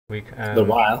week. A little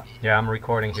while. Yeah, I'm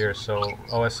recording here. So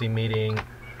OSE meeting.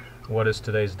 What is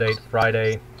today's date?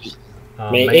 Friday,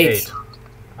 May May 8th.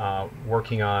 8th.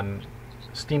 Working on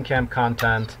Steam Camp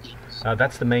content.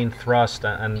 That's the main thrust,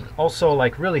 and also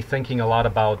like really thinking a lot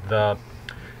about the,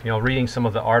 reading some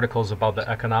of the articles about the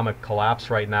economic collapse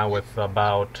right now with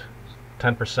about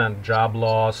 10% job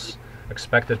loss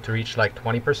expected to reach like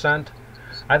 20%.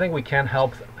 I think we can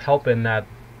help in that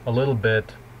a little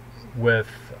bit with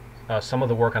some of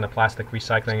the work on the plastic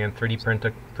recycling and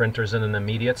 3D printers in an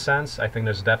immediate sense. I think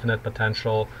there's definite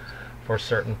potential for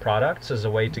certain products as a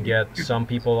way to get some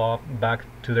people back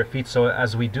to their feet. So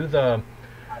as we do the,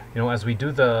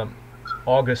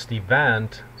 August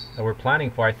event that we're planning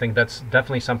for, I think that's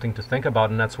definitely something to think about,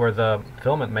 and that's where the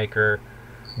filament maker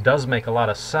does make a lot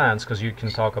of sense, because you can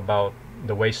talk about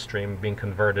the waste stream being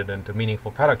converted into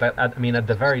meaningful product. I mean, at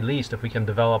the very least, if we can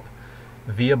develop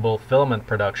viable filament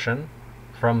production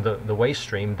from the waste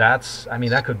stream,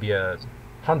 that could be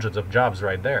hundreds of jobs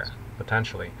right there,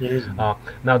 potentially.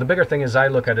 Now, the bigger thing I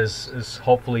look at is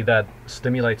hopefully that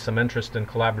stimulates some interest in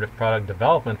collaborative product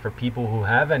development for people who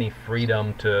have any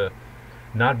freedom to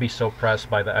not be so pressed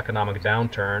by the economic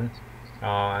downturn,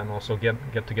 and also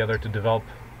get together to develop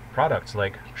products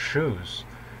like shoes,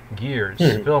 gears,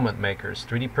 filament makers,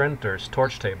 3D printers,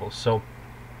 torch tables. So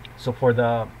for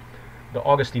the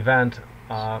August event,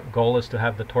 goal is to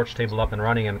have the torch table up and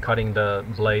running and cutting the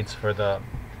blades for the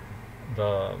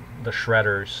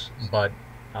shredders. But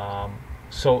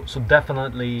so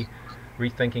definitely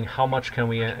rethinking how much can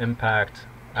we impact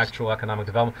actual economic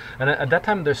development. And at that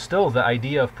time, there's still the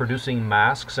idea of producing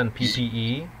masks and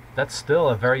PPE. That's still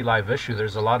a very live issue.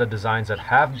 There's a lot of designs that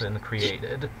have been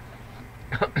created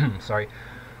sorry,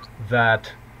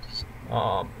 that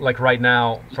like right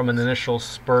now, from an initial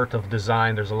spurt of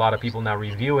design, there's a lot of people now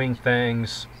reviewing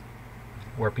things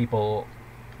where people,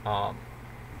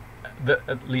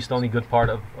 at least only good part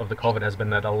of the COVID has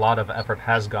been that a lot of effort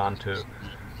has gone to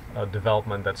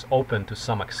development that's open to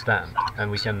some extent, and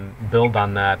we can build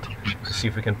on that to see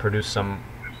if we can produce some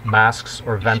masks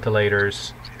or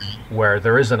ventilators where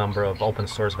there is a number of open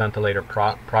source ventilator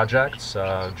projects.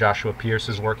 Joshua Pierce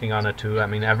is working on it too. I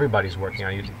mean, everybody's working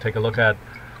on it. You take a look at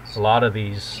a lot of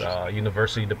these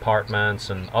university departments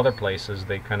and other places,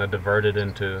 they kind of diverted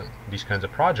into these kinds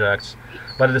of projects.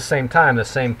 But at the same time, the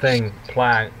same thing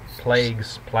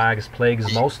plagues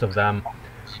most of them,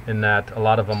 in that a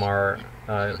lot of them are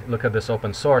look at this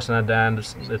open source, and at the end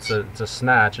it's a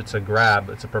snatch, it's a grab,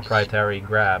 it's a proprietary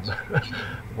grab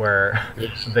where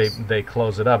they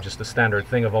close it up, just the standard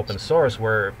thing of open source,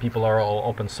 where people are all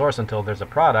open source until there's a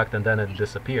product and then it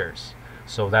disappears.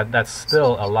 So that's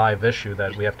still a live issue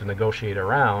that we have to negotiate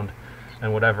around,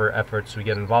 and whatever efforts we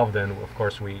get involved in, of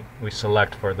course we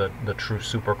select for the true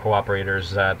super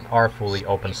cooperators that are fully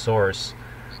open source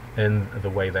in the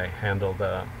way they handle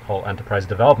the whole enterprise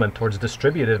development towards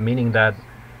distributive, meaning that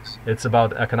it's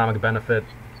about economic benefit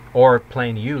or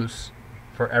plain use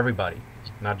for everybody,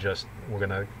 not just we're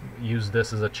gonna use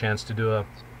this as a chance to do a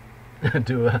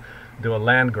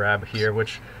land grab here,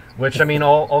 which I mean,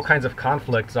 all kinds of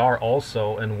conflicts are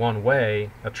also in one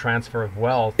way a transfer of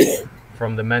wealth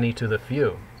from the many to the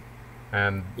few,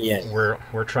 and Yes.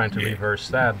 we're trying to reverse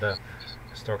that, the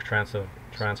historic transfer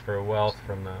of wealth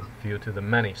from the few to the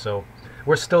many. So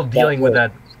we're still dealing with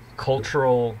that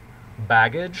cultural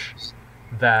baggage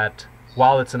that,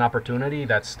 while it's an opportunity,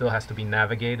 that still has to be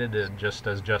navigated just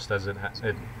as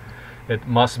it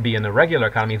must be in the regular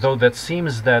economy. Though that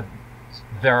seems that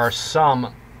there's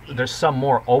some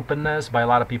more openness by a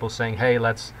lot of people saying, hey,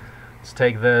 let's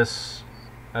take this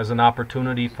as an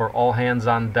opportunity for all hands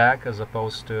on deck, as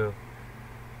opposed to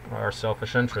our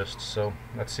selfish interests. So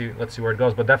let's see where it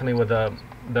goes. But definitely with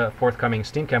the forthcoming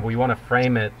Steam Camp, we want to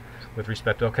frame it with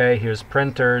respect to, okay, here's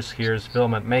printers, here's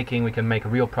filament making, we can make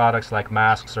real products like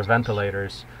masks or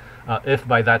ventilators. If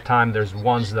by that time there's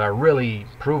ones that are really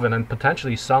proven, and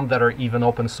potentially some that are even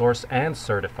open source and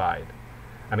certified.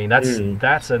 I mean,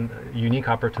 that's a unique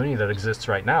opportunity that exists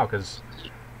right now, because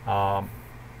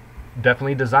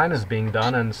definitely design is being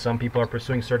done, and some people are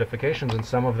pursuing certifications, and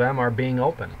some of them are being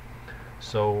open.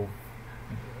 So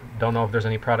don't know if there's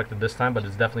any product at this time, but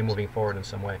it's definitely moving forward in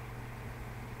some way.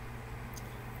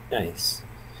 Nice.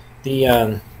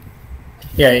 Yeah,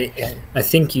 I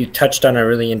think you touched on a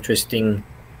really interesting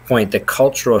point, the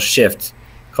cultural shift.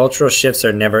 Cultural shifts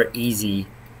are never easy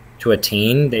to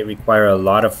attain. They require a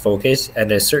lot of focus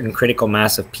and a certain critical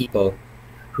mass of people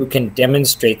who can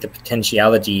demonstrate the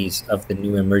potentialities of the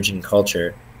new emerging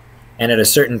culture. And at a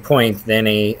certain point, then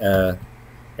a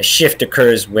shift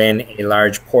occurs when a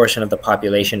large portion of the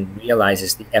population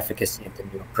realizes the efficacy of the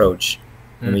new approach.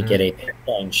 and we get a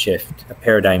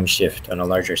paradigm shift on a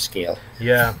larger scale.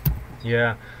 Yeah,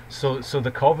 yeah. So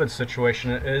the COVID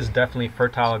situation is definitely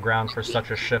fertile ground for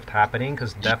such a shift happening,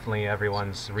 because definitely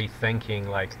everyone's rethinking,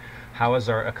 like, how is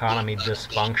our economy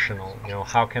dysfunctional? You know,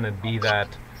 how can it be that,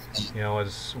 you know,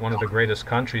 as one of the greatest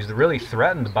countries, really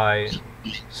threatened by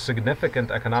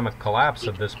significant economic collapse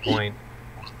at this point?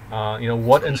 You know,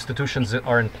 what institutions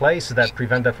are in place that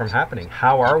prevent that from happening?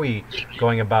 How are we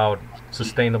going about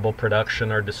sustainable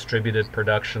production or distributed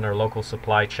production or local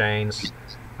supply chains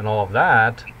and all of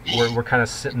that? We're kind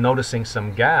of noticing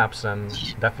some gaps, and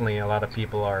definitely a lot of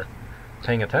people are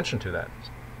paying attention to that.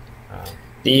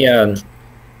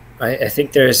 I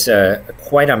think there's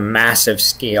quite a massive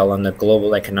scale on the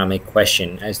global economic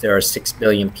question, as there are 6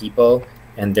 billion people,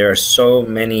 and there are so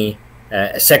many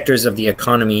sectors of the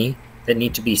economy that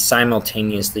need to be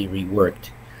simultaneously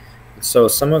reworked. So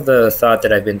some of the thought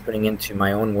that I've been putting into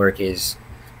my own work is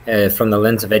from the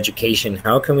lens of education.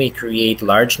 How can we create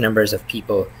large numbers of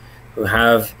people who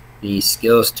have the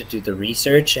skills to do the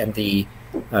research and the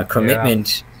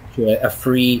commitment to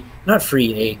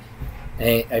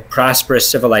a prosperous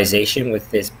civilization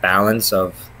with this balance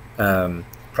of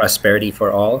prosperity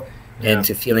for all, and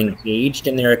to feel engaged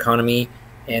in their economy,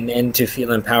 and then to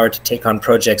feel empowered to take on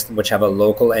projects which have a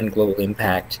local and global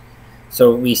impact.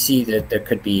 So we see that there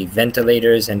could be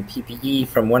ventilators and PPE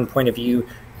from one point of view.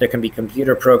 There can be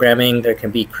computer programming. There can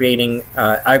be creating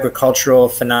agricultural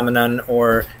phenomenon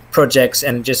or projects,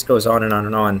 and it just goes on and on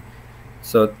and on.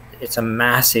 So it's a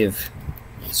massive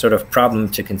sort of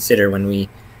problem to consider when we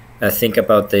think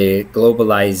about the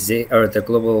the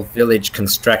global village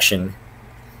construction.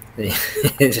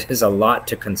 There's a lot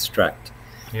to construct.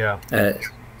 Yeah.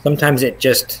 Sometimes it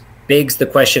just begs the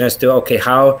question as to, okay,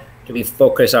 how do we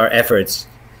focus our efforts?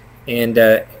 And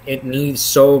it needs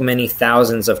so many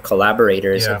thousands of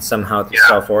collaborators and somehow to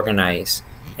self-organize.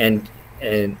 And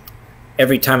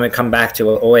every time I come back to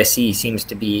OSE seems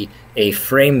to be a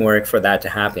framework for that to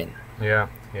happen. Yeah,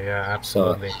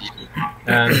 absolutely. So,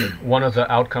 and one of the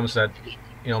outcomes that,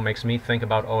 you know, makes me think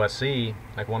about OSE,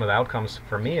 like one of the outcomes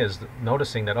for me is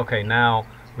noticing that, okay, now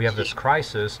we have this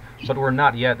crisis, but we're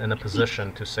not yet in a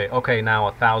position to say, okay, now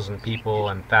 1,000 people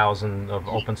and 1,000 of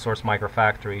open source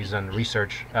microfactories and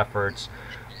research efforts,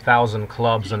 1,000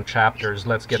 clubs and chapters,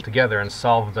 let's get together and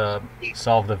solve the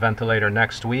ventilator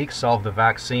next week, solve the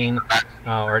vaccine,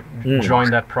 or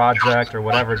join that project or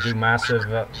whatever, do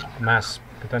mass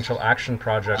potential action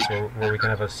projects where we can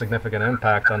have a significant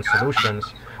impact on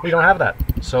solutions. We don't have that.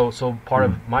 So part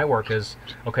of my work is,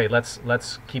 okay,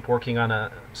 let's keep working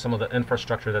on some of the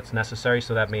infrastructure that's necessary.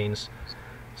 So that means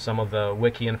some of the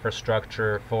wiki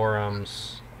infrastructure,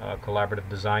 forums, collaborative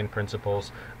design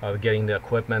principles, getting the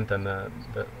equipment and the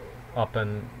up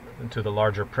and into the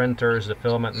larger printers, the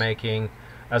filament making,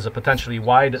 as a potentially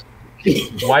widely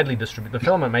distributed. The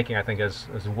filament making, I think, is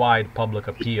wide public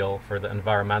appeal for the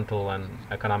environmental and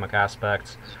economic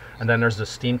aspects. And then there's the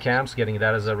steam camps, getting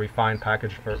that as a refined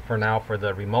package for now for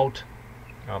the remote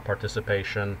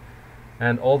participation,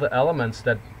 and all the elements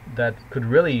that could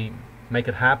really make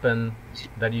it happen,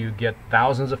 that you get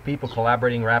thousands of people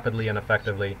collaborating rapidly and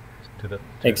effectively to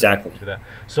that.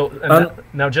 So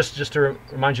now just to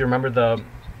remind you, remember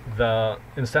the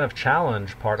incentive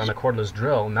challenge part on the cordless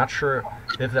drill. Not sure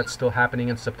if that's still happening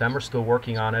in September, still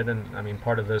working on it, and I mean,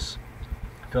 part of this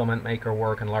filament maker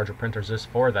work and larger printers is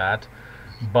for that.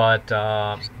 But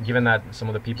given that some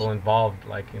of the people involved,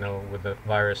 like, you know, with the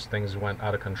virus, things went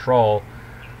out of control,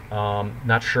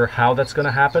 not sure how that's going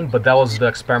to happen, but that was the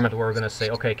experiment where we're going to say,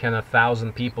 okay, can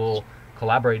 1,000 people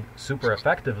collaborate super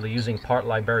effectively using part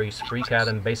libraries, FreeCAD,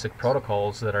 and basic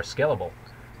protocols that are scalable,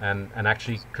 and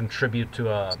actually contribute to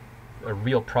a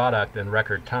real product in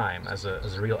record time as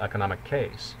a real economic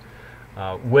case,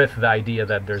 with the idea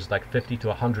that there's like 50 to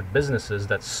 100 businesses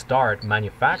that start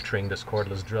manufacturing this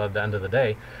cordless drill at the end of the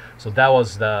day. So that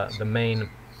was the main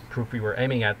proof we were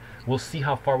aiming at. We'll see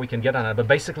how far we can get on it, but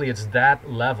basically it's that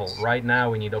level. Right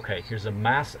now we need, okay, here's a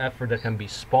mass effort that can be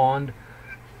spawned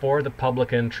for the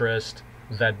public interest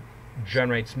that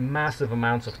generates massive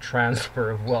amounts of transfer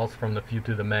of wealth from the few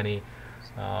to the many.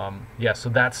 So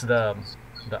that's the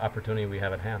opportunity we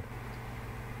have at hand.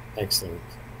 Excellent.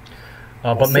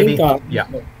 But maybe,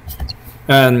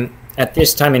 at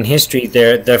this time in history,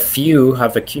 the few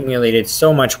have accumulated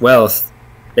so much wealth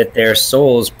that their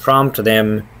souls prompt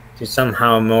them to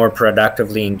somehow more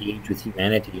productively engage with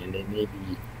humanity, and they may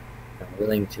be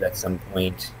willing to, at some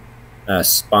point,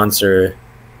 sponsor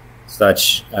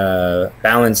such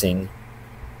balancing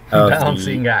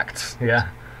acts. Yeah.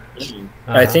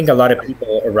 I think a lot of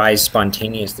people arise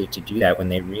spontaneously to do that when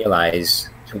they realize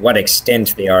to what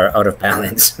extent they are out of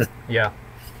balance. Yeah,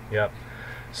 Yep.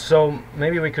 So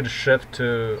maybe we could shift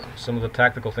to some of the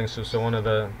tactical things. So one of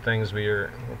the things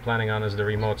we're planning on is the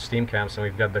remote Steam camps, and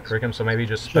we've got the curriculum. So maybe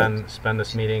just spend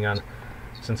this meeting on,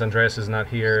 since Andreas is not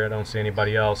here, I don't see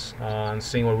anybody else, and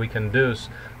seeing what we can do. So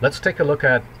let's take a look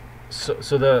at.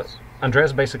 So the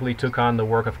Andreas basically took on the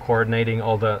work of coordinating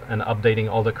all the and updating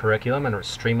all the curriculum and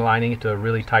streamlining it to a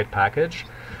really tight package.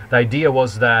 The idea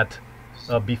was that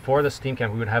before the Steam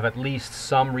Camp, we would have at least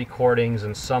some recordings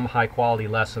and some high-quality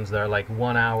lessons that are like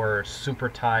 1 hour, super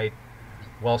tight,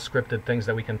 well-scripted things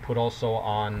that we can put also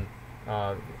on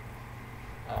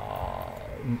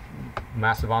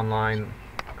massive online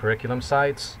curriculum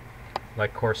sites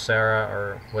like Coursera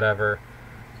or whatever.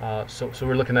 So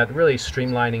we're looking at really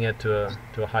streamlining it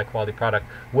to a high-quality product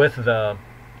with the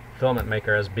filament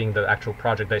maker as being the actual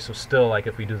project day. So still, like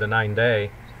if we do the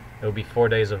 9-day, it will be 4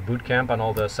 days of boot camp on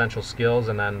all the essential skills,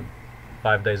 and then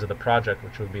 5 days of the project,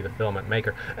 which would be the filament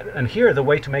maker. And here, the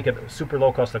way to make it super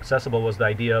low-cost accessible was the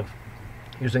idea of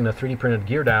using the 3D printed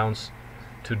gear downs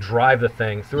to drive the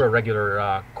thing through a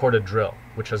regular corded drill,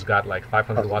 which has got like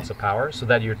 500 watts of power, so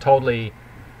that you're totally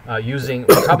using.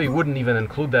 We probably wouldn't even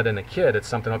include that in a kit. It's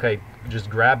something, okay, just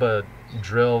grab a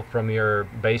drill from your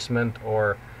basement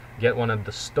or get one at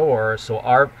the store. So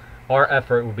our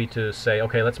effort would be to say,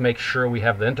 okay, let's make sure we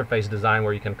have the interface design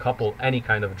where you can couple any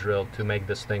kind of drill to make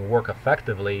this thing work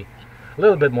effectively, a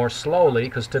little bit more slowly,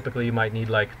 because typically you might need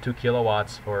like 2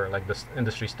 kilowatts for like the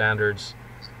industry standards,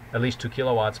 at least 2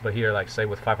 kilowatts, but here, like say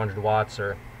with 500 watts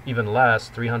or even less,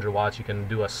 300 watts, you can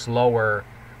do a slower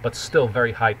but still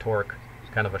very high torque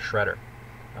kind of a shredder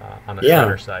on the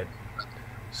shredder side.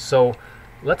 So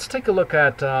let's take a look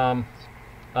at,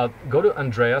 go to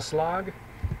Andreas log.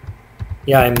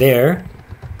 Yeah, I'm there.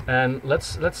 And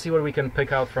let's see what we can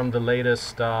pick out from the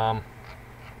latest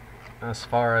as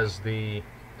far as the.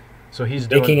 So he's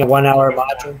making a 1 hour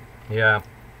module. Yeah,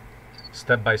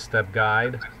 step-by-step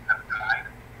guide.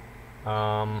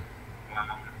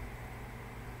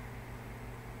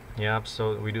 Yeah,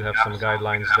 so we do have some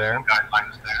guidelines there.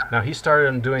 Now he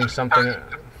started doing something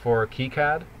for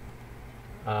KiCad.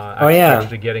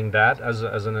 Actually getting that as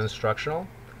an instructional.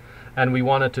 And we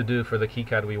wanted to do, for the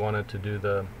KiCad, we wanted to do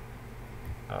the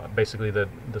basically the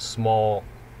small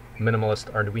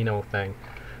minimalist Arduino thing.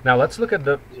 Now let's look at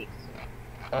the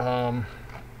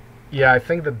yeah, I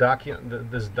think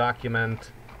this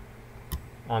document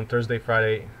on Thursday,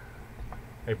 Friday,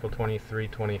 April 23,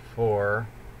 24.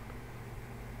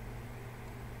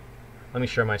 Let me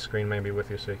share my screen maybe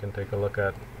with you so you can take a look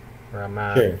at where I'm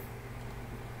at. Sure.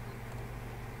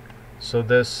 So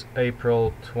this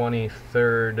April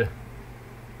 23rd,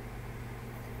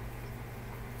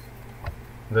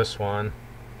 this one,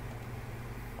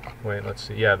 wait, let's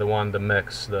see, yeah, the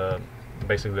mix,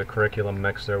 basically the curriculum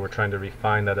mix there. We're trying to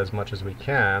refine that as much as we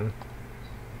can.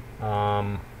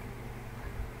 Let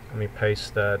me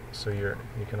paste that so you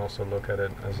can also look at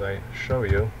it as I show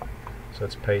you. So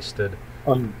it's pasted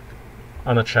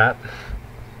on a chat.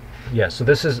 Yeah, so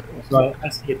this is. So I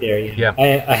see it there. Yeah.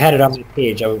 I had it on my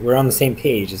page. We're on the same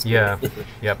page. Yeah.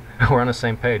 Yep. We're on the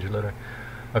same page, literally.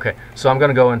 Okay, so I'm going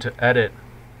to go into edit.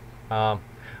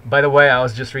 By the way, I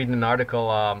was just reading an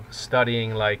article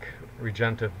studying like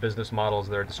regenerative business models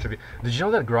that are distributed. Did you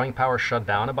know that Growing Power shut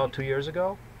down about 2 years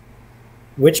ago?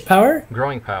 Which power?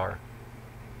 Growing Power.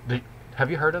 Have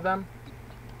you heard of them?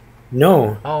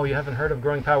 No. Oh, you haven't heard of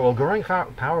Growing Power? Well, Growing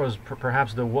Power is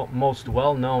perhaps the most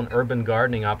well-known urban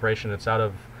gardening operation. It's out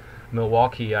of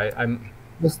Milwaukee.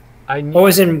 Oh,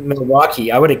 it's in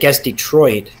Milwaukee. I would have guessed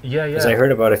Detroit. Yeah, yeah. Because I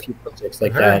heard about a few projects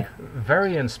like that.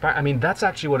 Very inspiring. I mean, that's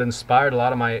actually what inspired a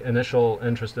lot of my initial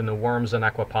interest in the worms and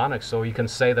aquaponics. So you can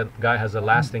say that the guy has a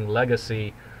lasting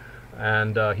legacy.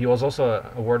 And he was also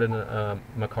awarded a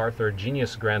MacArthur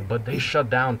Genius Grant, but they shut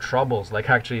down troubles. Like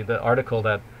actually the article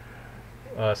that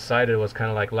cited was kind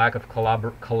of like lack of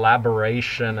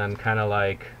collaboration and kind of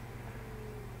like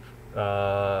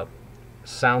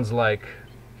sounds like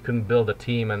you couldn't build a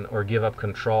team or give up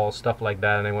control, stuff like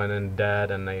that, and they went in debt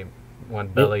and they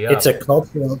went belly up. It's a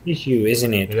cultural issue,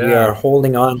 isn't it? Yeah. We are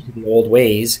holding on to the old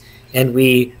ways, and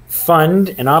we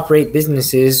fund and operate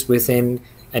businesses within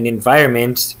an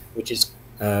environment which is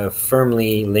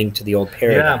firmly linked to the old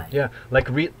paradigm. Yeah, yeah. Like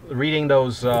reading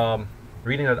those,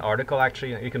 reading that article.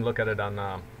 Actually, you can look at it on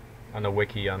the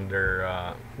wiki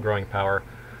under Growing Power.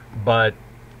 But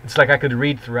it's like I could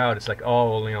read throughout. It's like,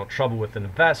 oh, you know, trouble with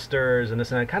investors and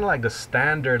this and that. Kind of like the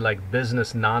standard like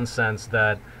business nonsense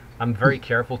that I'm very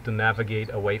careful to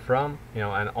navigate away from. You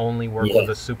know, and only work with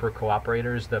the super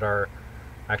cooperators that are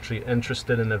actually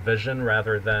interested in the vision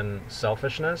rather than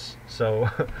selfishness. So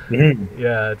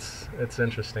yeah, it's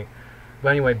interesting. But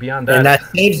anyway, beyond And that,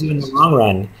 that saves you in the long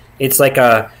run. It's like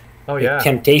a oh a yeah,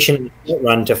 temptation in the short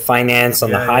run to finance on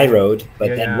the yeah, high yeah, road, but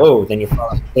yeah, then yeah. whoa, then you fall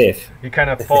off a cliff. You kind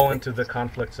of fall into the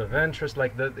conflicts of interest.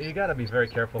 Like you got to be very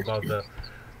careful about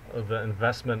the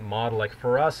investment model. Like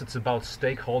for us, it's about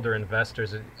stakeholder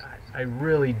investors. I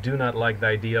really do not like the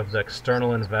idea of the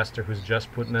external investor who's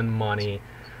just putting in money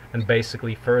and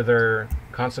basically further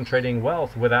concentrating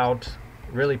wealth without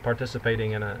really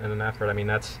participating in an effort. I mean,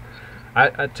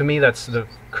 to me, that's the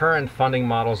current funding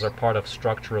models are part of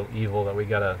structural evil that we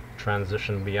got to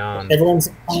transition beyond. Everyone's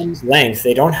at arm's length.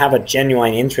 They don't have a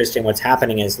genuine interest in what's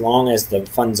happening as long as the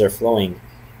funds are flowing.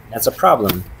 That's a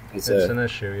problem. It's an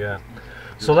issue, yeah.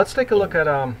 So let's take a look at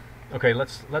okay,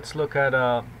 let's look at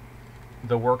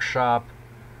the workshop.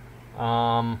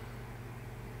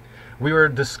 We were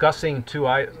discussing two.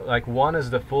 Like one is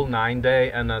the full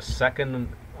 9-day, and the second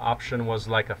option was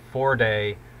like a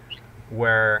 4-day,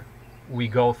 where we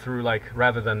go through, like,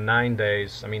 rather than 9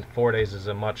 days. I mean, 4 days is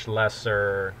a much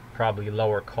lesser, probably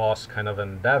lower cost kind of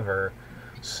endeavor.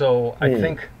 So I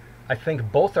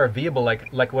think both are viable.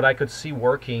 Like what I could see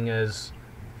working is,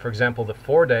 for example, the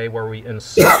 4-day where we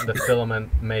insert the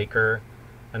filament maker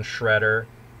and shredder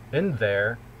in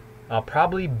there,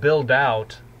 probably build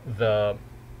out the,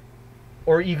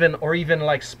 or even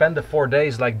like spend the 4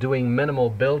 days like doing minimal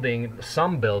building,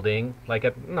 some building, like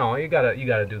no, you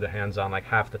gotta do the hands-on like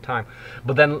half the time,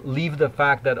 but then leave the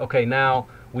fact that, okay, now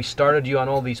we started you on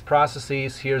all these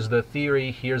processes, here's the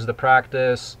theory, here's the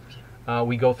practice,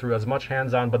 we go through as much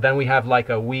hands-on, but then we have like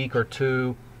a week or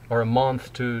two or a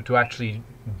month to actually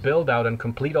build out and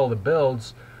complete all the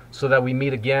builds, so that we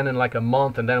meet again in like a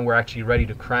month, and then we're actually ready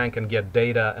to crank and get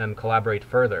data and collaborate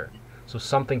further. So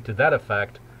something to that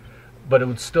effect. But it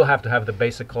would still have to have the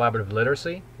basic collaborative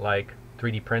literacy, like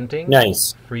 3D printing,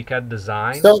 nice, FreeCAD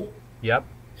design. So, yep,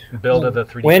 build of the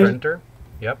 3D printer.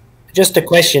 Yep. Just a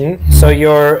question. So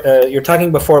you're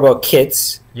talking before about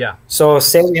kits. Yeah. So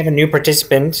say we have a new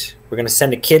participant. We're going to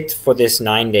send a kit for this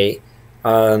 9-day.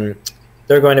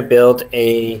 They're going to build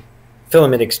a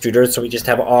filament extruder. So we just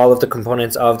have all of the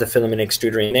components of the filament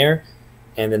extruder in there,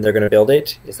 and then they're going to build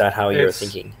it. Is that how you're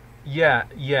thinking?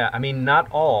 Yeah. I mean, not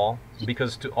all,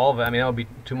 because to all of it, I mean, that would be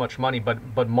too much money.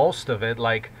 But most of it,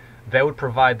 like, they would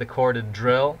provide the corded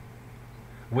drill.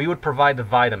 We would provide the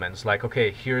vitamins. Like,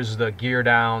 okay, here's the gear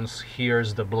downs,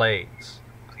 here's the blades,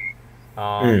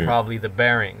 probably the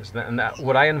bearings. And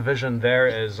what I envision there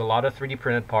is a lot of 3D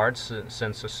printed parts,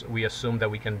 since we assume that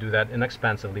we can do that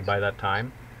inexpensively by that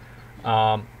time.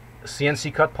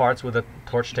 CNC cut parts with a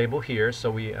torch table here, so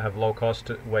we have low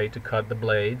cost way to cut the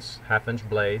blades, 1/2-inch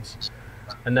blades.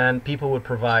 And then people would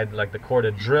provide like the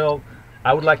corded drill.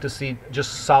 I would like to see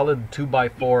just solid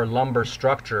 2x4 lumber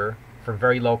structure for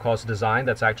very low cost design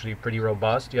that's actually pretty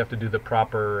robust. You have to do the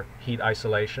proper heat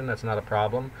isolation, that's not a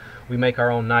problem. We make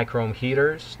our own nichrome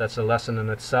heaters, that's a lesson in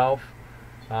itself.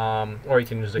 Or you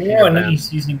can use a heater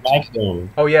nice, using nichrome.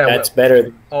 Oh yeah, that's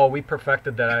better. Oh, we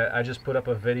perfected that. I just put up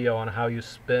a video on how you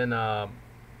spin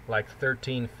like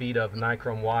 13 feet of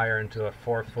nichrome wire into a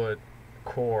 4-foot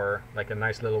core, like a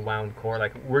nice little wound core.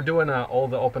 Like, we're doing all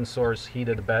the open source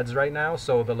heated beds right now.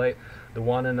 So the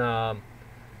one in a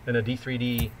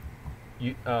D3D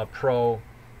Pro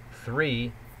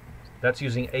 3, that's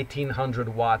using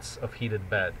 1800 watts of heated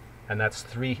bed, and that's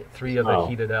three of the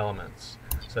heated elements.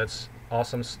 So that's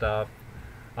awesome stuff.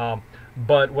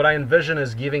 But what I envision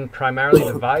is giving primarily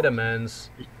the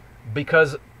vitamins,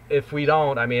 because if we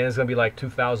don't, I mean, it's going to be like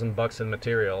 $2,000 in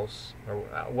materials or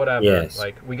whatever. Yes.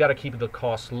 Like, we got to keep the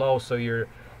cost low. So you're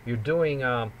doing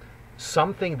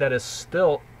something that is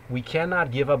still, we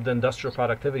cannot give up the industrial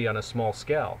productivity on a small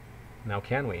scale. Now,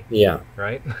 can we? Yeah.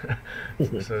 Right?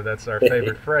 So that's our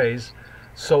favorite phrase.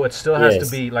 So it still has to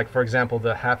be, like, for example,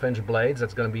 the 1/2-inch blades,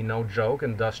 that's going to be no joke,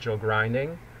 industrial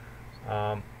grinding.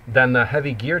 Then the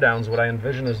heavy gear downs, what I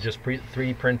envision is just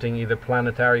 3D printing either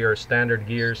planetary or standard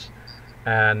gears.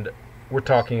 And we're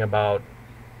talking about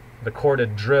the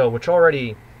corded drill, which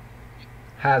already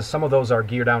has, some of those are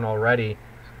gear down already,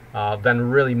 then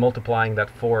really multiplying that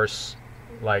force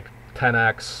like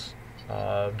 10x,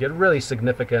 get really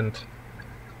significant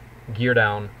gear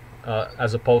down,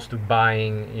 as opposed to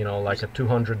buying, you know, like a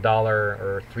 $200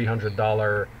 or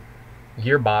 $300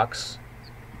 gearbox.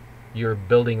 You're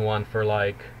building one for,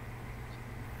 like,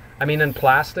 I mean, in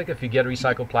plastic, if you get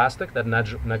recycled plastic, that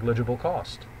negligible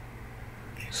cost.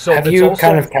 So have you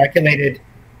kind of calculated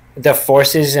the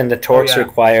forces and the torques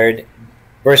required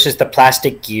versus the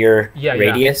plastic gear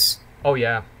radius? Oh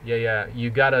yeah. You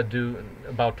gotta do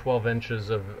about 12 inches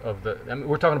of the. I mean,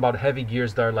 we're talking about heavy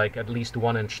gears that are like at least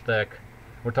 1 inch thick.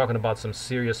 We're talking about some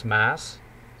serious mass.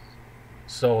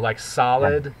 So like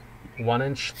solid 1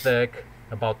 inch thick,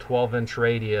 about 12-inch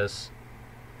radius,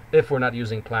 if we're not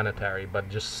using planetary, but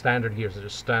just standard gears,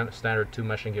 just standard 2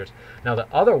 meshing gears. Now the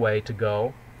other way to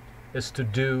go is to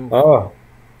do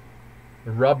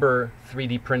rubber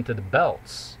 3D printed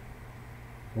belts,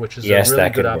 which is a really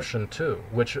good option too,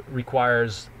 which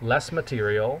requires less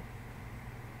material.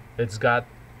 It's got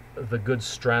the good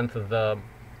strength of the,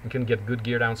 you can get good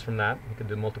gear downs from that. You can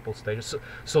do multiple stages.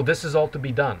 So this is all to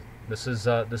be done. This is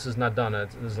not done.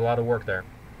 There's a lot of work there,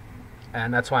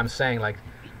 and that's why I'm saying, like,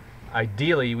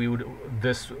 ideally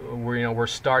we're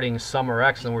starting Summer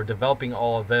X and we're developing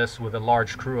all of this with a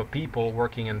large crew of people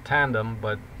working in tandem,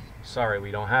 but sorry,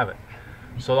 we don't have it.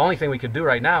 So the only thing we could do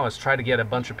right now is try to get a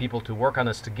bunch of people to work on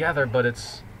this together, but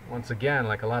it's, once again,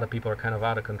 like, a lot of people are kind of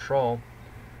out of control.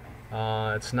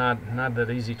 It's not that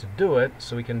easy to do it,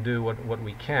 so we can do what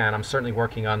we can. I'm certainly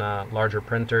working on larger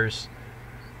printers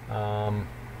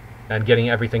and getting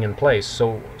everything in place.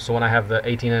 So when I have the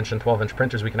 18-inch and 12-inch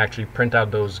printers, we can actually print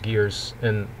out those gears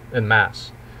in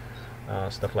mass,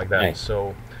 stuff like that. Nice.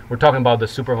 So we're talking about the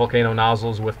super volcano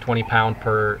nozzles with 20-pound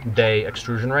per day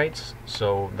extrusion rates.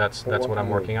 So that's what I'm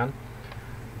working on.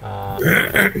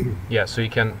 Yeah, so you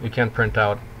can print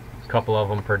out a couple of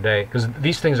them per day, because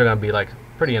these things are going to be like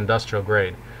pretty industrial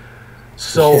grade.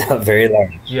 So very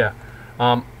large. Yeah.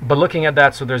 But looking at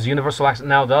that, so there's universal axis.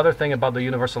 Now the other thing about the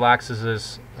universal axis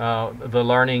is the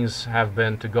learnings have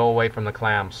been to go away from the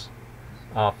clamps.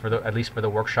 At least for the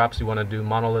workshops, you want to do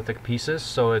monolithic pieces.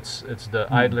 So it's the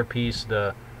idler piece,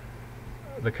 the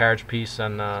carriage piece,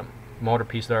 and motor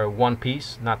piece. They're one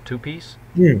piece, not two piece,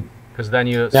 because then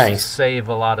you save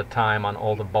a lot of time on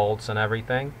all the bolts and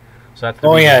everything. So that's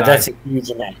that's a huge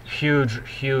amount.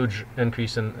 Huge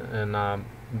increase in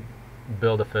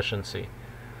build efficiency.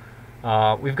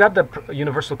 We've got the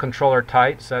universal controller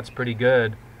tight, so that's pretty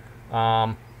good.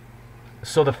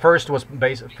 So the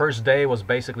first day was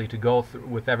basically to go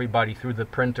with everybody through the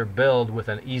printer build with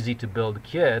an easy to build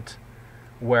kit,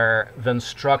 where the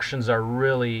instructions are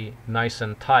really nice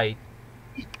and tight.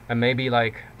 And maybe,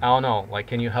 like, I don't know, like,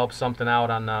 can you help something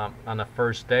out on the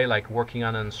first day, like working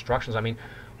on the instructions? I mean,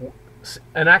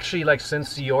 and actually, like,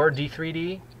 since your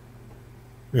D3D,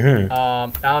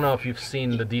 I don't know if you've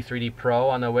seen the D3D Pro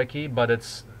on the wiki,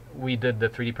 but we did the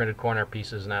 3D printed corner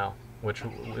pieces now, which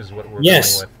is what we're going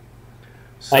with.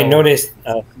 So, I noticed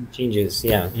changes.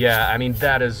 Yeah, I mean,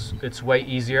 it's way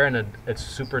easier, and it's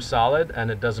super solid,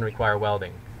 and it doesn't require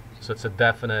welding, so it's a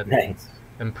definite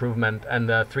improvement. And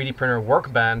the 3D printer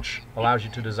workbench allows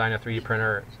you to design a 3D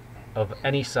printer of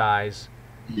any size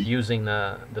using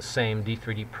the same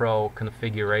D3D Pro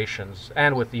configurations,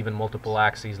 and with even multiple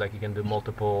axes, like you can do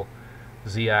multiple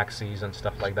Z axes and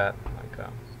stuff like that.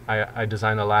 Like I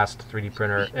designed the last 3D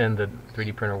printer in the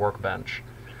 3D printer workbench.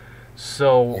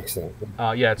 So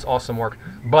yeah, it's awesome work.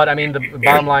 But I mean, the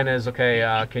bottom line is,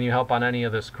 okay, can you help on any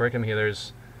of this curriculum here?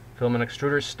 There's filament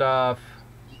extruder stuff,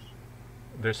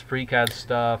 there's FreeCAD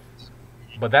stuff,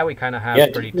 but that we kind of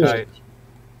have pretty tight.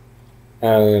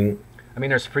 I mean,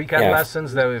 there's FreeCAD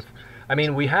lessons that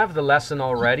we have the lesson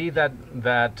already,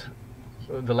 the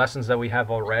lessons that we have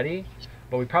already,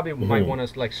 but we probably might want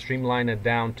to, like, streamline it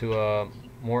down to a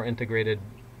more integrated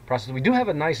process. We do have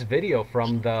a nice video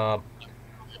from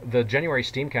the January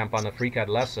Steam Camp on the FreeCAD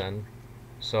lesson,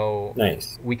 so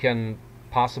we can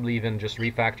possibly even just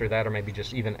refactor that, or maybe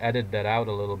just even edit that out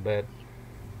a little bit,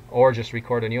 or just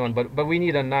record a new one. But we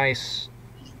need a nice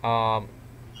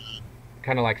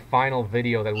kind of like final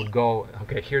video that would go,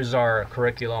 okay, here's our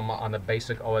curriculum on the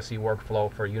basic OSE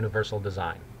workflow for universal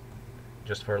design,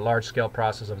 just for a large-scale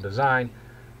process of design.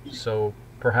 So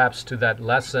perhaps to that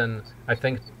lesson, I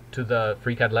think to the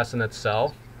FreeCAD lesson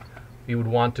itself, you would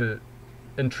want to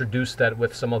introduce that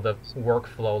with some of the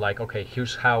workflow, like, okay,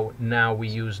 here's how now we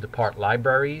use the part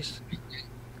libraries,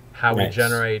 how we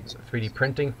generate 3D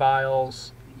printing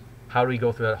files, how do we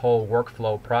go through that whole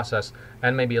workflow process,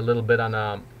 and maybe a little bit on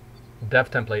a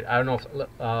dev template. I don't know if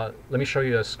let me show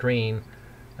you a screen,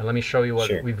 and let me show you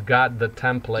what we've got. The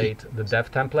template, the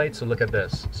dev template. So look at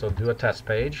this. So do a test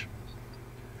page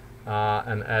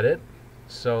and edit.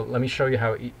 So let me show you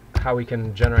how we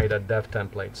can generate a dev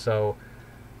template. So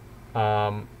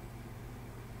dev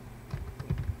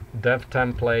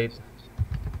template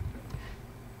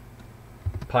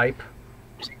pipe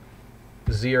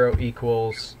 0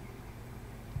 equals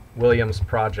Williams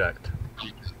project,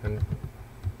 and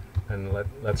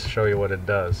let's show you what it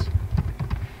does.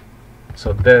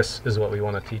 So this is what we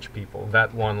want to teach people,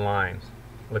 that one line.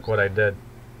 Look what I did.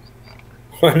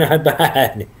 Not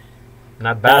bad.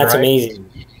 Not bad, That's right? amazing.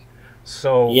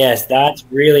 So yes, that's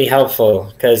really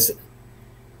helpful, because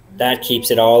that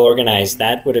keeps it all organized.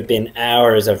 That would have been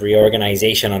hours of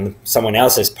reorganization on someone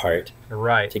else's part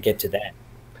Right. to get to that.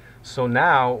 So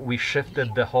now we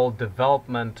shifted the whole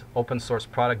development, open source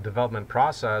product development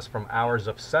process from hours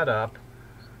of setup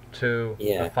to a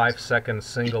Yeah. 5-second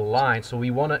single line. So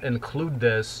we want to include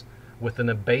this within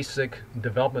a basic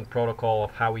development protocol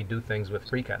of how we do things with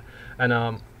FreeCAD.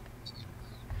 And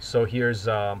so here's,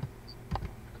 you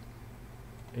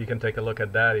can take a look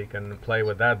at that. You can play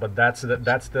with that. But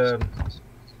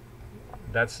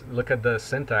look at the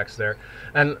syntax there.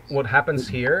 And what happens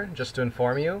here, just to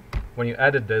inform you, when you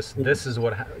edit this, this is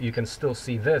what you can still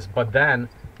see this. But then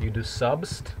you do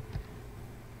subst,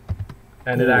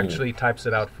 and it actually types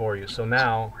it out for you. So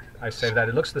now I save that.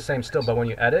 It looks the same still, but when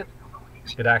you edit,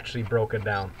 it actually broke it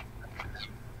down.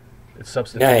 It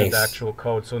substituted the actual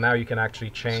code. So now you can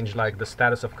actually change like the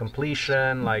status of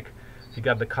completion. Like if you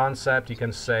got the concept, you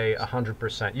can say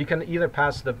 100%. You can either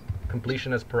pass the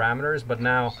completion as parameters, but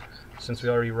now since we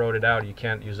already wrote it out, you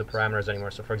can't use the parameters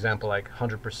anymore. So for example, like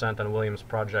 100% on William's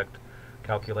project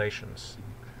calculations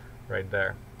right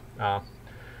there.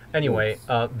 Anyway,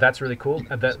 that's really cool.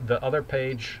 And the other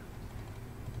page,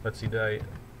 let's see, I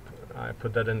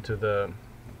put that into the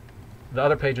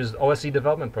other page is OSE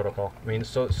development protocol. I mean,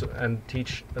 so and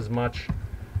teach as much,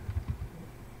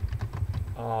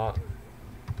 you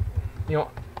know,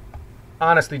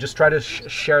 honestly, just try to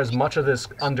share as much of this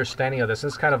understanding of this.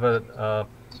 This is kind of a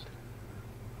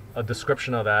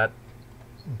description of that.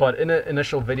 But in an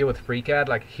initial video with FreeCAD,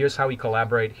 like here's how we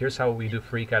collaborate, here's how we do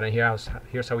FreeCAD, and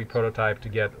here's how we prototype to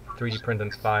get 3D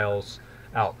printed files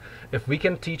out. If we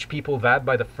can teach people that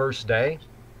by the first day,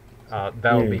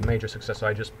 that will be major success. So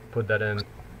I just put that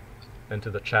into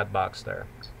the chat box there.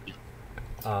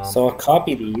 So I'll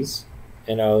copy these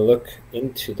and I'll look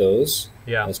into those.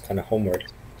 Yeah. As kind of homework.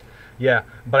 Yeah,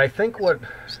 but I think what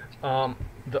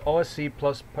the OSE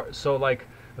plus part, so like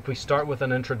if we start with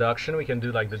an introduction, we can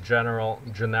do like the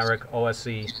generic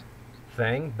OSE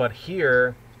thing. But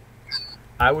here,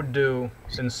 I would do,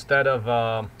 instead of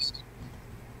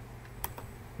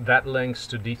that links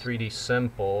to D3D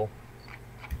Simple,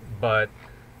 but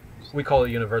we call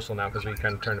it universal now because we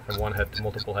kind of turned it from one head to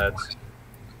multiple heads.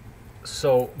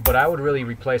 So, but I would really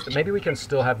replace it. Maybe we can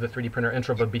still have the 3D printer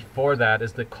intro, but before that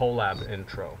is the collab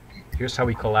intro. Here's how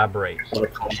we collaborate.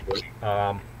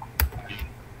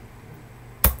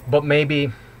 But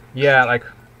maybe, yeah, like,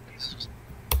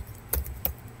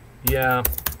 yeah,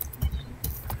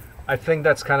 I think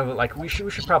that's kind of like, we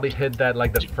should probably hit that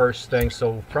like the first thing.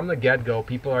 So from the get-go,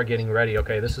 people are getting ready.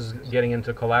 Okay, this is getting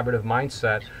into collaborative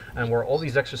mindset, and where all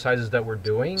these exercises that we're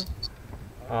doing,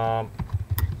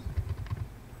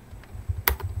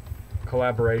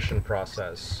 collaboration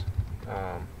process.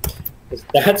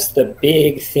 That's the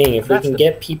big thing. If we can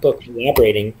get people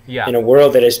collaborating in a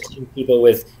world that is treating people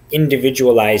with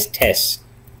individualized tests.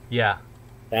 Yeah.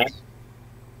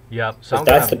 Yep. So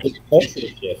that's the big cultural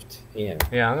shift. Yeah.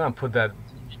 Yeah, I'm gonna put that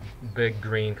big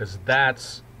green because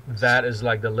that is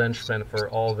like the linchpin for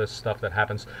all this stuff that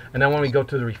happens. And then when we go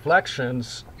to the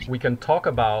reflections, we can talk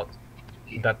about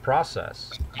that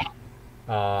process.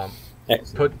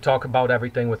 Talk about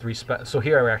everything with respect. So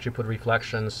here I actually put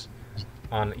reflections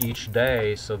on each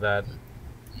day so that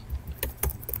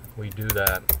we do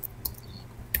that.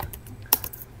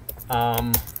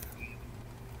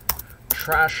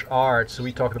 Trash art, so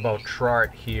we talked about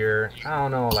chart here. I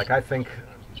don't know, like I think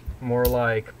more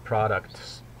like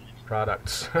products.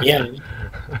 Yeah.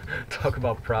 Talk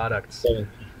about products.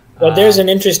 Well, there's an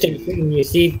interesting thing. You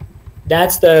see,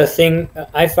 that's the thing.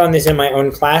 I found this in my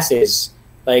own classes.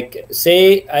 Like,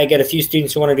 say I get a few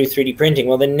students who want to do 3D printing.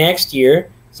 Well, the next year,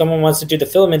 someone wants to do the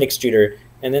filament extruder.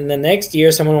 And then the next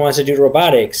year, someone wants to do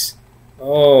robotics.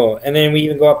 Oh, and then we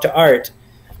even go up to art.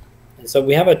 And so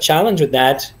we have a challenge with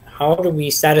that. How do we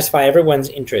satisfy everyone's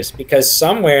interest? Because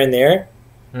somewhere in there,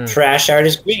 trash art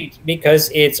is great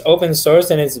because it's open source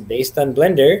and it's based on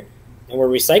Blender, and we're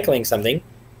recycling something.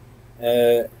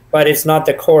 But it's not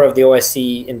the core of the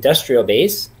OSE industrial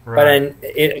base. Right. But at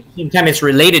the same time, it's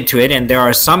related to it, and there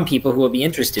are some people who will be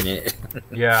interested in it.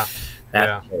 Yeah.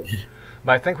 Yeah.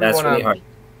 But I think we want to.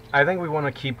 I think we want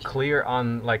to keep clear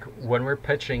on like when we're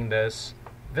pitching this.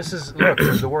 This is, look,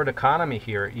 there's the word economy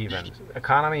here even.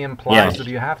 Economy implies that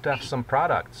you have to have some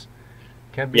products.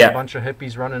 Can't be a bunch of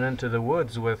hippies running into the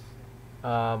woods with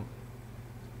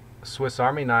Swiss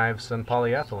Army knives and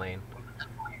polyethylene.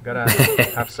 Gotta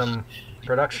have some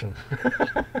production.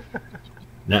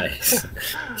 Nice.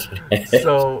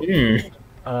 So,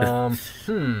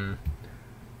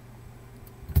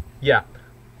 yeah.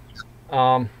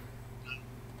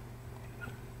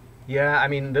 Yeah, I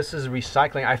mean, this is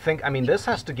recycling. I think, I mean, this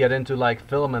has to get into like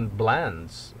filament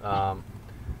blends, Yeah,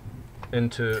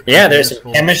 into there's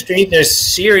useful. chemistry. There's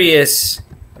serious,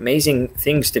 amazing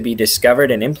things to be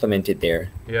discovered and implemented there.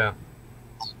 Yeah.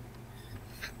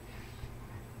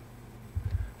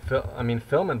 I mean,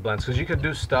 filament blends, because you could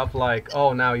do stuff like,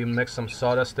 oh, now you mix some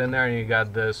sawdust in there and you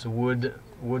got this wood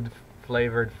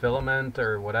flavored filament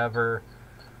or whatever.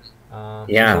 There's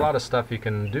a Yeah, lot of stuff you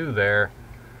can do there.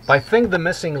 But I think the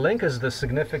missing link is the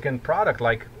significant product.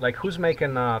 Like who's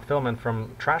making filament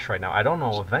from trash right now? I don't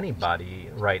know of anybody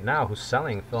right now who's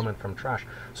selling filament from trash.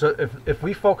 So if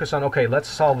we focus on, okay, let's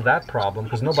solve that problem,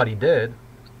 because nobody did.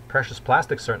 Precious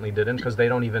plastic certainly didn't, because they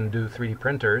don't even do 3D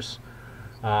printers.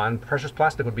 And precious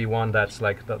plastic would be one that's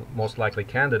like the most likely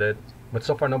candidate. But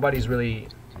so far nobody's really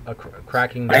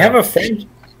cracking I have down. a friend.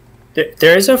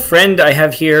 There is a friend I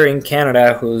have here in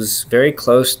Canada who's very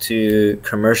close to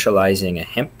commercializing a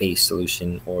hemp-based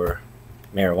solution or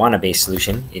marijuana-based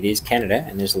solution. It is Canada,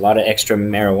 and there's a lot of extra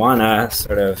marijuana.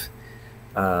 Sort of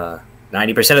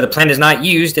 90% of the plant is not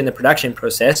used in the production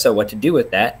process. So what to do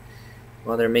with that?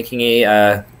 Well, they're making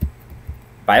a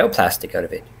bioplastic out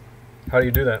of it. How do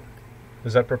you do that?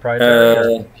 Is that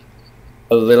proprietary? Or?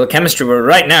 A little chemistry. Well,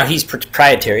 right now he's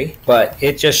proprietary, but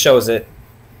it just shows that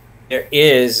there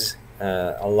is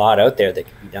a lot out there that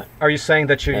can be done. Are you saying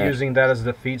that you're using that as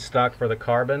the feedstock for the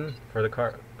carbon, for the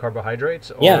carbohydrates?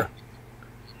 Or? Yeah.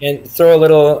 And throw a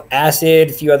little acid,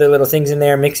 a few other little things in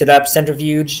there, mix it up,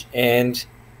 centrifuge, and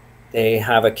they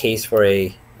have a case for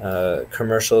a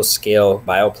commercial scale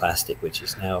bioplastic, which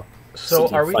is now So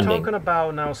seeking are we funding. talking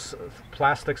about now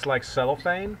plastics like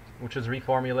cellophane, which is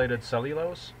reformulated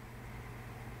cellulose?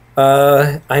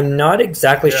 I'm not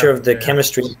exactly Yeah, sure of the yeah.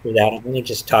 chemistry for that. I've only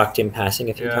just talked in passing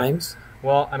a few Yeah. times.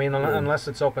 Well, I mean, unless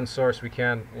it's open source, we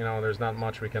can't, there's not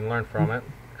much we can learn from it,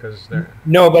 because there.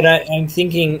 No, but I'm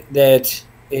thinking that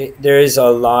there is a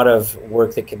lot of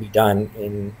work that can be done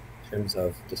in terms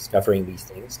of discovering these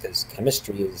things, because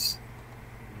chemistry is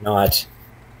not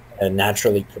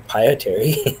naturally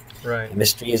proprietary. Right.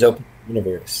 Chemistry is open to the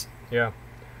universe. Yeah.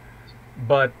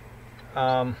 But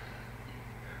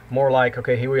more like,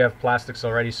 okay, here we have plastics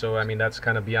already, so I mean that's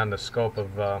kind of beyond the scope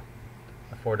of a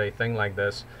 4-day thing like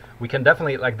this. We can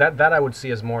definitely like that I would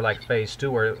see as more like phase 2,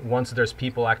 where once there's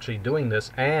people actually doing this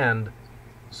and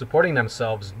supporting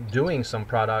themselves doing some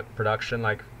product production,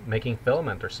 like making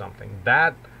filament or something,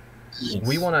 that Yes.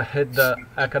 we want to hit the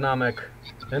economic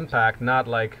impact, not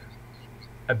like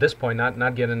at this point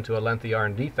not get into a lengthy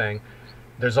R&D thing.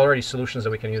 There's already solutions that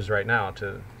we can use right now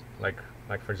to like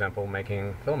for example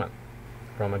making filament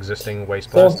from existing waste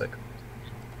plastic.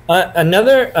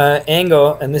 Another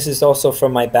angle, and this is also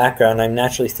from my background, I'm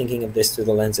naturally thinking of this through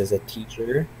the lens as a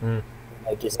teacher.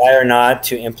 I desire not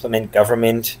to implement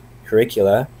government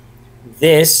curricula.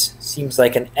 This seems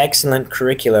like an excellent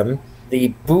curriculum, the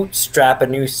bootstrap a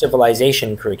new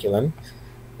civilization curriculum,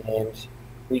 and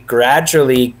we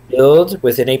gradually build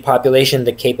within a population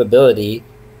the capability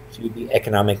to be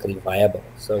economically viable.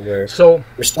 So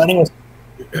we're starting with.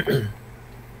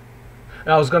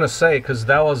 I was going to say, because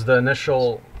that was the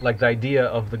initial, like the idea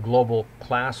of the global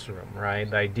classroom, right?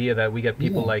 The idea that we get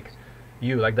people like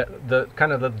you, like the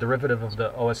kind of the derivative of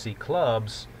the OSE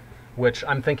clubs, which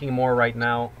I'm thinking more right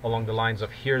now along the lines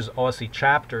of here's OSE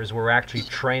chapters where we're actually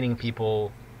training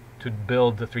people to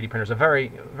build the 3D printers. A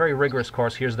very, very rigorous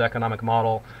course. Here's the economic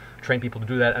model, train people to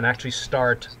do that, and actually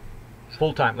start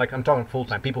full-time, like I'm talking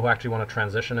full-time, people who actually want to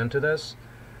transition into this.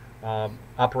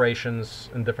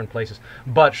 Operations in different places.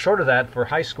 But short of that, for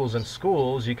high schools and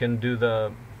schools, you can do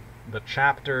the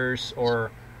chapters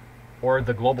or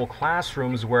the global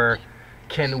classrooms where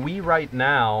can we right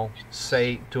now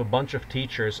say to a bunch of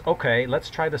teachers, okay, let's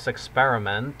try this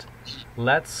experiment.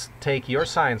 Let's take your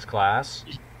science class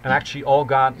and actually all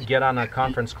get on a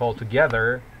conference call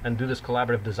together and do this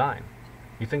collaborative design.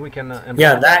 You think we can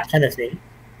Yeah, that kind of thing.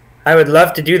 I would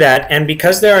love to do that. And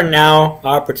because there are now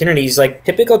opportunities, like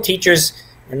typical teachers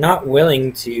are not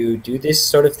willing to do this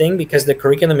sort of thing because the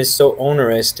curriculum is so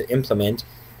onerous to implement.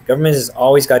 The government has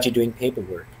always got you doing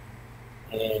paperwork.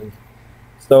 And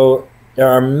so there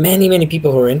are many, many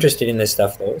people who are interested in this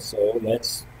stuff, though. So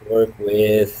let's work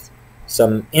with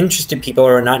some interested people who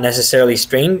are not necessarily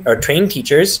trained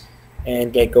teachers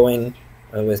and get going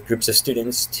with groups of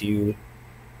students to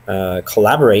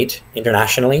collaborate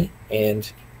internationally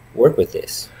and work with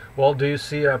this. Well, do you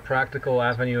see a practical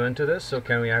avenue into this? So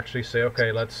can we actually say,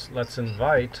 okay, let's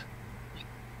invite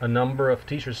a number of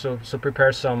teachers, so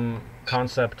prepare some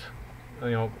concept,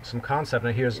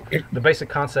 and here's the basic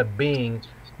concept being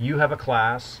you have a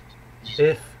class.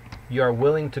 If you are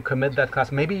willing to commit that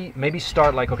class, maybe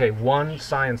start like, okay, one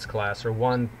science class or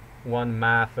one one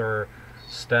math or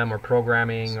STEM or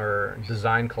programming or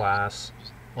design class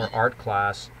or art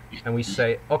class, and we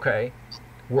say, okay,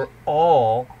 we're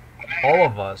all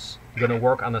of us going to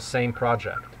work on the same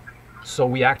project. So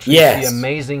we actually see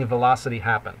amazing velocity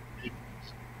happen.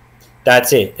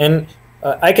 That's it. And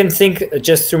I can think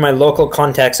just through my local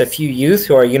context, a few youth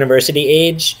who are university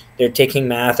age, they're taking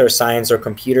math or science or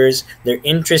computers. They're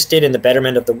interested in the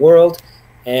betterment of the world,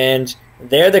 and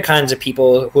they're the kinds of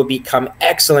people who become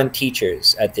excellent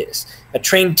teachers at this. A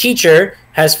trained teacher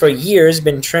has for years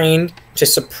been trained to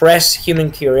suppress human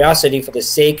curiosity for the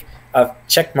sake of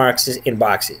check marks in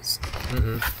boxes.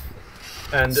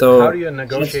 Mm-hmm. And so, how do you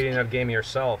negotiate in that game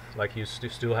yourself? Like, you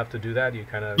still have to do that? You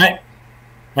kind of...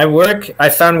 At work, I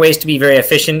found ways to be very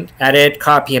efficient at it,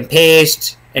 copy and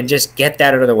paste, and just get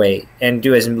that out of the way, and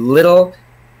do as little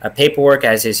paperwork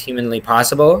as is humanly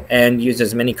possible, and use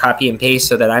as many copy and paste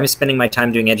so that I'm spending my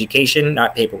time doing education,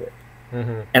 not paperwork.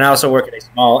 Mm-hmm. And I also work at a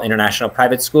small international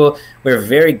private school. We're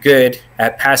very good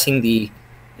at passing the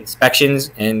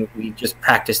inspections, and we just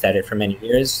practiced at it for many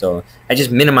years. So I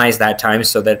just minimize that time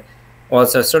so that, well,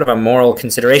 it's a sort of a moral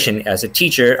consideration. As a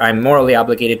teacher, I'm morally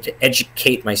obligated to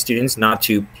educate my students, not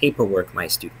to paperwork my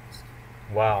students.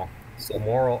 Wow. So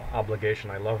moral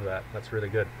obligation. I love that. That's really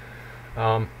good.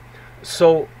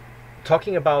 So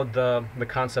talking about the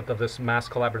concept of this mass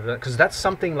collaborative, because that's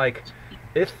something like,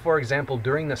 if, for example,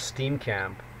 during the STEAM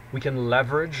camp, we can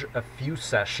leverage a few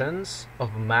sessions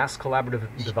of mass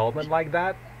collaborative development like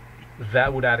that,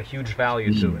 that would add a huge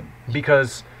value to it.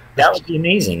 Because that would be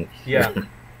amazing. Yeah.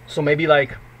 So maybe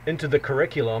like into the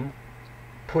curriculum,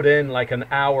 put in like an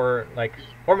hour, like,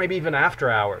 or maybe even after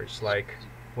hours, like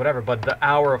whatever, but the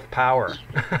hour of power.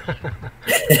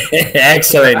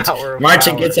 Excellent.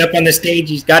 Marcin gets up on the stage.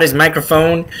 He's got his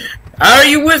microphone. Are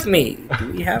you with me?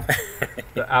 Do we have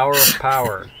the hour of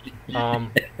power?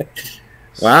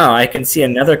 Wow, I can see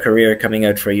another career coming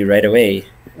out for you right away.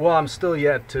 Well, I'm still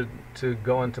yet to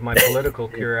go into my political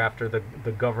career after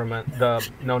the government.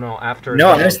 After. No,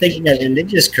 I was thinking a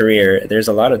religious career. There's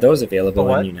a lot of those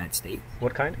available in the United States.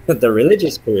 What kind? The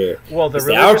religious career. Well, the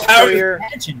religious career.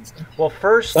 Well,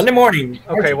 first Sunday morning.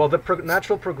 Okay. Well, the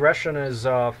natural progression is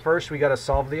first we got to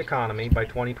solve the economy by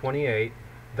 2028.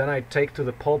 Then I take to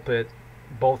the pulpit,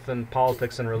 both in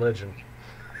politics and religion.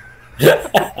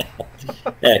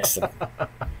 Excellent.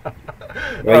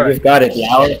 Well, you've got it. The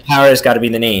hour of power has got to be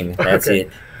the name. That's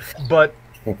it. But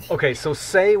okay, so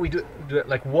say we do it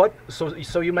like what?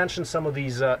 So you mentioned some of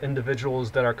these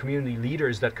individuals that are community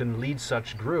leaders that can lead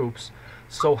such groups.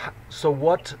 So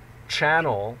what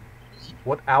channel,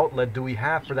 what outlet do we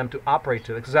have for them to operate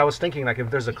to? Because I was thinking, like, if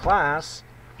there's a class,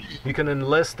 you can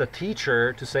enlist a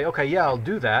teacher to say, okay, yeah, I'll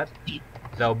do that.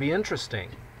 That'll be interesting.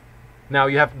 Now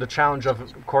you have the challenge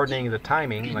of coordinating the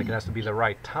timing, like it has to be the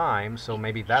right time. So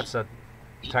maybe that's a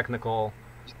technical,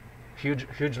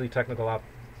 hugely technical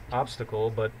obstacle.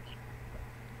 But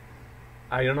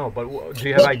I don't know. But do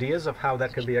you have ideas of how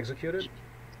that could be executed?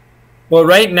 Well,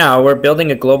 right now we're building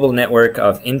a global network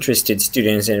of interested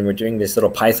students, and we're doing this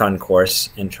little Python course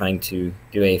and trying to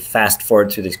do a fast forward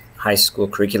to this high school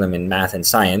curriculum in math and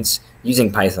science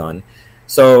using Python.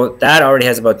 So that already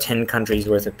has about 10 countries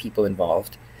worth of people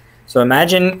involved. So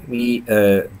imagine we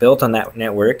built on that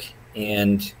network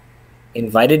and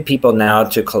invited people now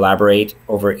to collaborate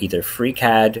over either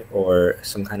FreeCAD or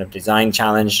some kind of design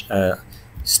challenge,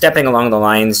 stepping along the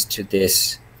lines to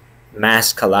this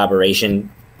mass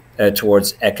collaboration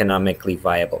towards economically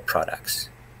viable products.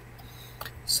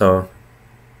 So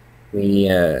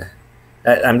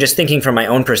I'm just thinking from my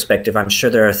own perspective. I'm sure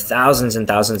there are thousands and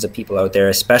thousands of people out there,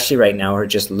 especially right now, who are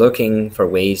just looking for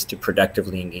ways to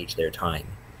productively engage their time.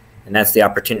 And that's the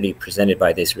opportunity presented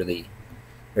by this really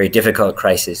very difficult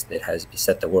crisis that has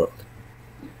beset the world.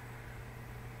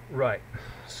 Right.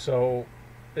 So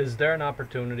is there an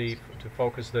opportunity to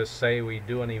focus this, say we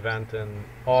do an event in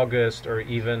August, or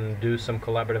even do some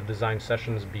collaborative design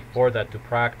sessions before that to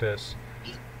practice?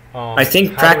 I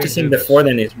think practicing before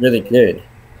then is really good.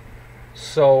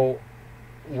 So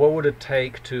what would it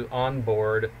take to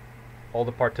onboard all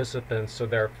the participants so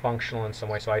they're functional in some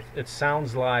way? So it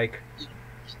sounds like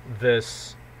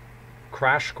this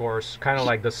crash course, kind of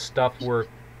like the stuff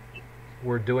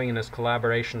we're doing in this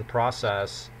collaboration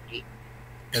process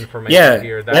information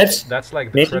here. That's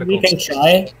like the maybe critical. We can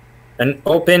try an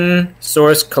open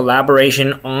source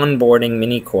collaboration onboarding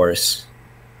mini course.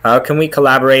 How can we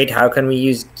collaborate? How can we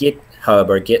use GitHub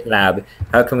or GitLab?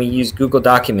 How can we use Google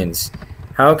Documents?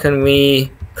 How can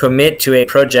we commit to a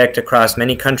project across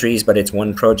many countries, but it's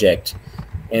one project?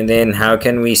 And then how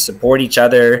can we support each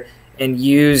other and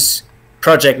use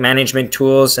project management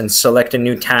tools and select a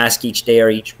new task each day or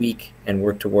each week and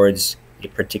work towards a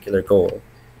particular goal.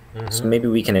 So maybe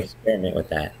we can experiment with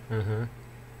that.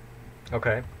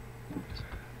 Okay.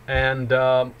 And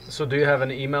so do you have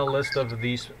an email list of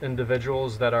these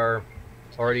individuals that are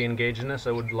already engaged in this?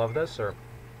 I would love this, or?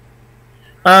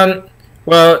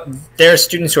 Well, there are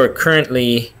students who are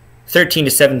currently 13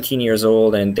 to 17 years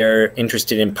old, and they're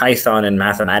interested in Python and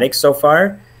mathematics so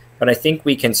far. But I think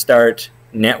we can start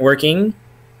networking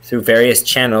through various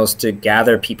channels to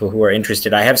gather people who are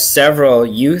interested. I have several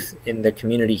youth in the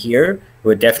community here who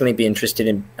would definitely be interested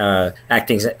in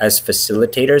acting as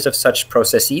facilitators of such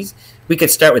processes. We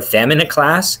could start with them in a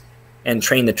class and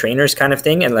train the trainers kind of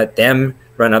thing and let them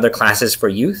run other classes for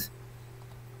youth.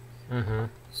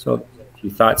 So a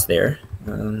few thoughts there.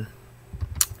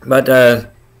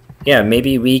 Yeah,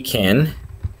 maybe we can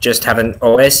just have an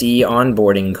OSE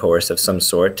onboarding course of some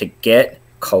sort to get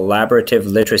collaborative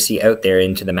literacy out there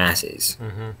into the masses.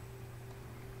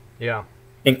 Yeah.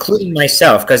 Including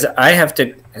myself, because I have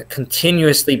to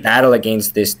continuously battle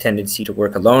against this tendency to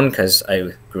work alone because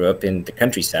I grew up in the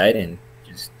countryside and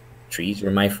just trees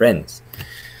were my friends.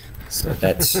 So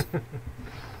that's...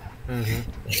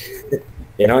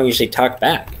 They don't usually talk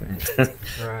back.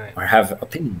 Right. Or have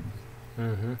opinions.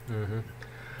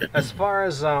 As far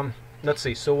as, let's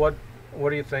see, so what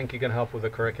do you think you can help with the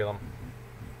curriculum?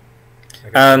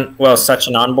 Well, such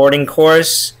an onboarding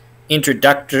course,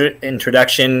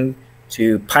 introduction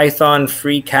to Python,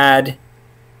 FreeCAD,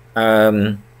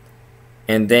 and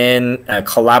then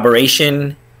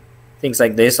collaboration, things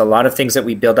like this. A lot of things that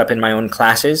we build up in my own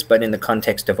classes, but in the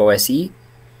context of OSE.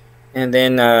 And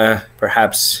then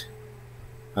perhaps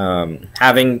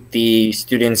having the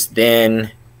students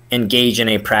then engage in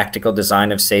a practical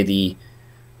design of, say, the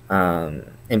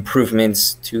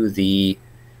improvements to the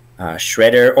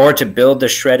shredder, or to build the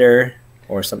shredder,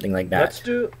 or something like that.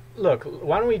 Look,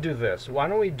 why don't we do this? Why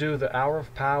don't we do the hour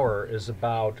of power is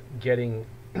about getting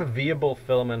viable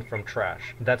filament from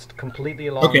trash. That's completely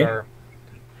along our...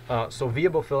 so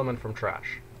viable filament from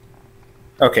trash.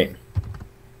 Okay.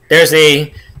 There's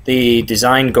the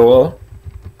design goal.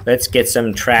 Let's get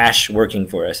some trash working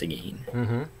for us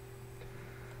again.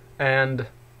 And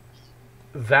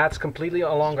that's completely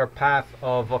along our path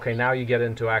of, okay, now you get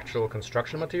into actual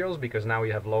construction materials, because now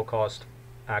you have low-cost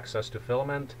access to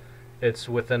filament. It's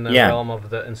within the realm of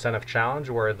the incentive challenge,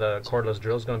 where the cordless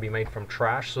drill is going to be made from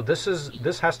trash. So this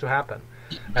has to happen,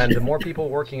 and the more people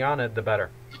working on it, the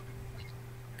better.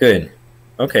 Good.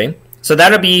 Okay. So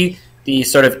that'll be the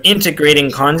sort of integrating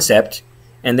concept,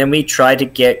 and then we try to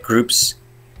get groups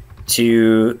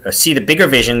to see the bigger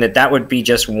vision, that would be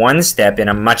just one step in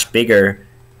a much bigger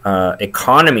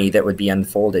economy that would be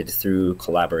unfolded through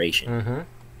collaboration.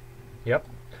 Yep.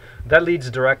 That leads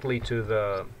directly to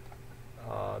the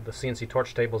CNC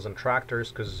torch tables and tractors,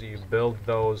 because you build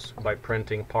those by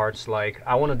printing parts. Like,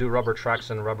 I want to do rubber tracks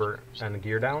and rubber and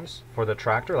gear downs for the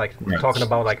tractor. Like, we're talking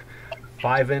about like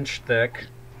 5-inch thick.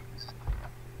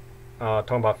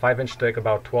 Talking about 5-inch thick,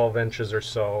 about 12 inches or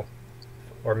so,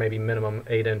 or maybe minimum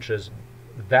 8 inches.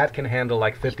 That can handle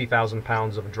like 50,000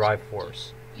 pounds of drive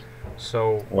force.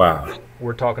 So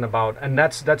we're talking about, and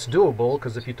that's doable,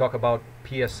 because if you talk about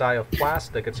PSI of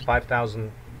plastic, it's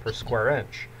 5,000 per square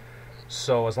inch.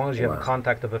 So as long as you have a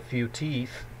contact of a few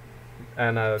teeth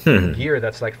and a gear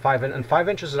that's like 5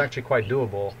 inches is actually quite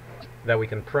doable that we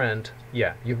can print.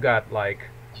 Yeah, you've got like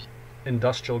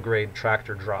industrial grade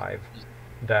tractor drive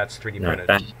that's 3D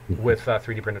printed with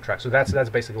 3D printed tracks. So that's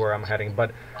basically where I'm heading.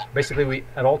 But basically, we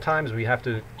at all times we have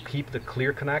to keep the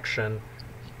clear connection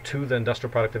to the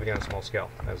industrial productivity on a small scale,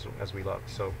 as we love.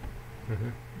 So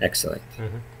excellent.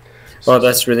 Well,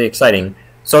 that's really exciting.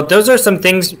 So those are some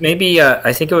things. Maybe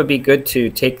I think it would be good to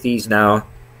take these now,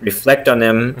 reflect on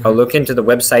them. I'll look into the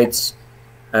websites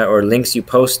or links you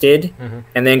posted,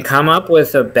 and then come up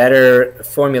with a better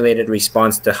formulated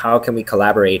response to how can we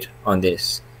collaborate on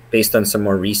this based on some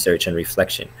more research and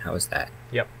reflection. How is that?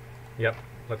 Yep.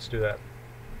 Let's do that.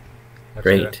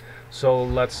 Great. So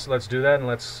let's do that, and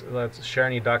let's share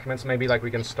any documents. Maybe like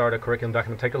we can start a curriculum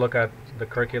document. Take a look at the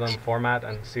curriculum format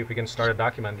and see if we can start a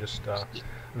document. Just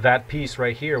that piece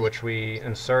right here, which we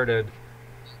inserted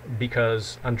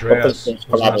because Andreas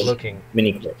was not looking.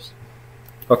 Mini course.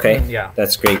 Okay. Yeah.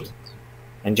 That's great.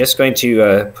 I'm just going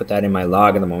to put that in my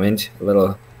log at the moment. I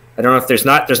don't know if there's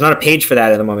not a page for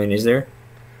that at the moment, is there?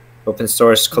 Open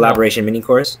source collaboration mini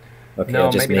course. Okay, no,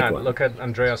 I'll just maybe make not. one. Look at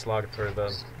Andreas log for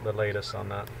the latest on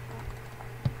that.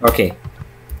 Okay.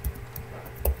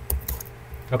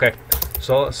 Okay.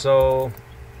 So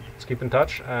let's keep in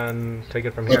touch and take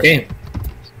it from here. Okay.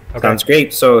 Sounds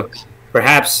great. So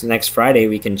perhaps next Friday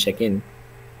we can check in.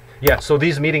 Yeah, so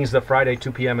these meetings, the Friday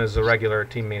 2 p.m. is a regular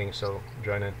team meeting, so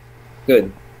join in.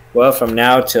 Good. Well, from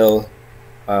now till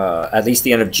at least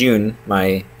the end of June,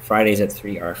 my Fridays at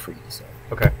 3 are free. So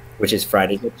Okay. which is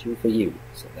Fridays at 2 for you.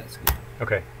 So that's good.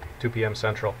 Okay, 2 p.m.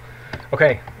 Central.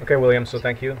 Okay, William, so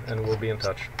thank you, and we'll be in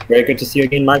touch. Very good to see you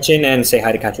again, Marcin, and say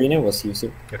hi to Katrina. We'll see you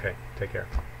soon. Okay, take care.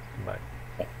 Bye.